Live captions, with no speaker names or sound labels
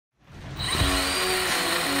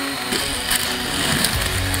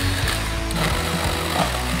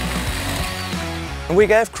And we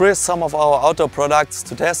gave Chris some of our outdoor products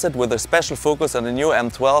to test it with a special focus on the new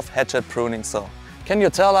M12 Hatchet pruning saw. Can you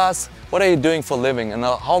tell us, what are you doing for a living and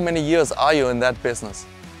how many years are you in that business?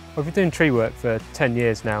 I've been doing tree work for 10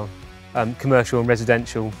 years now, commercial and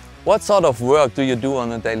residential. What sort of work do you do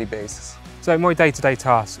on a daily basis? So my day-to-day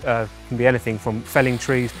tasks can be anything from felling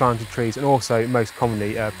trees, planting trees, and also most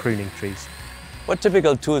commonly pruning trees. What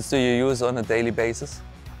typical tools do you use on a daily basis?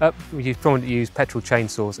 We predominantly use petrol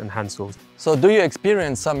chainsaws and hand saws. So do you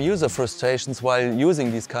experience some user frustrations while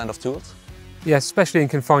using these kind of tools? Yes, especially in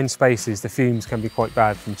confined spaces, the fumes can be quite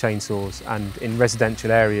bad from chainsaws, and in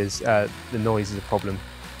residential areas, the noise is a problem.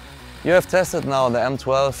 You have tested now the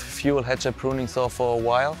M12 fuel hatchet pruning saw for a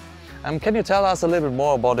while. Can you tell us a little bit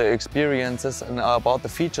more about the experiences and about the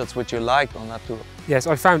features which you liked on that tool? Yes,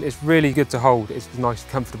 I found it's really good to hold. It's a nice,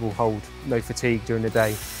 comfortable hold, no fatigue during the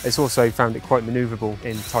day. It's also found it quite manoeuvrable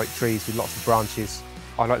in tight trees with lots of branches.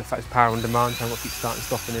 I like the fact it's power on demand, so I'm not keep starting and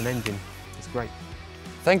stopping an engine. It's great.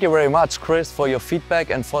 Thank you very much, Chris, for your feedback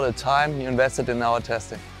and for the time you invested in our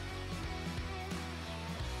testing.